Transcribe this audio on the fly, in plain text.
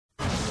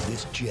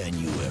this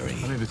January.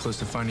 I may be close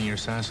to finding your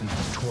assassin.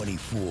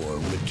 24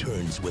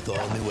 returns with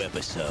all new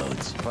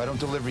episodes. If I don't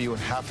deliver you in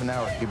half an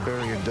hour, you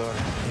bury your daughter.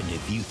 And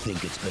if you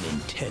think it's been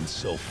intense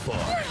so far,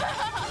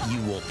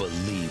 you won't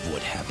believe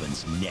what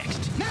happens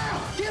next.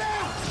 Now, get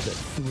out! The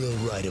thrill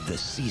ride of the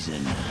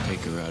season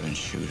Take her out and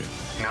shoot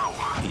her. No.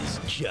 is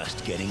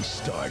just getting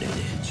started.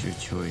 It's your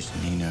choice,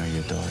 Nina or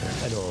your daughter.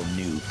 An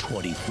all-new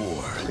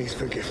 24. Please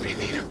forgive me,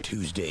 Nina.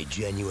 Tuesday,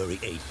 January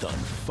 8th on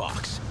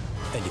Fox.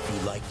 And if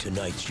you like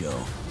tonight's show,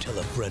 tell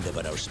a friend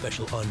about our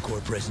special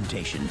encore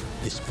presentation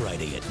this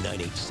Friday at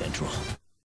 9, 8 Central.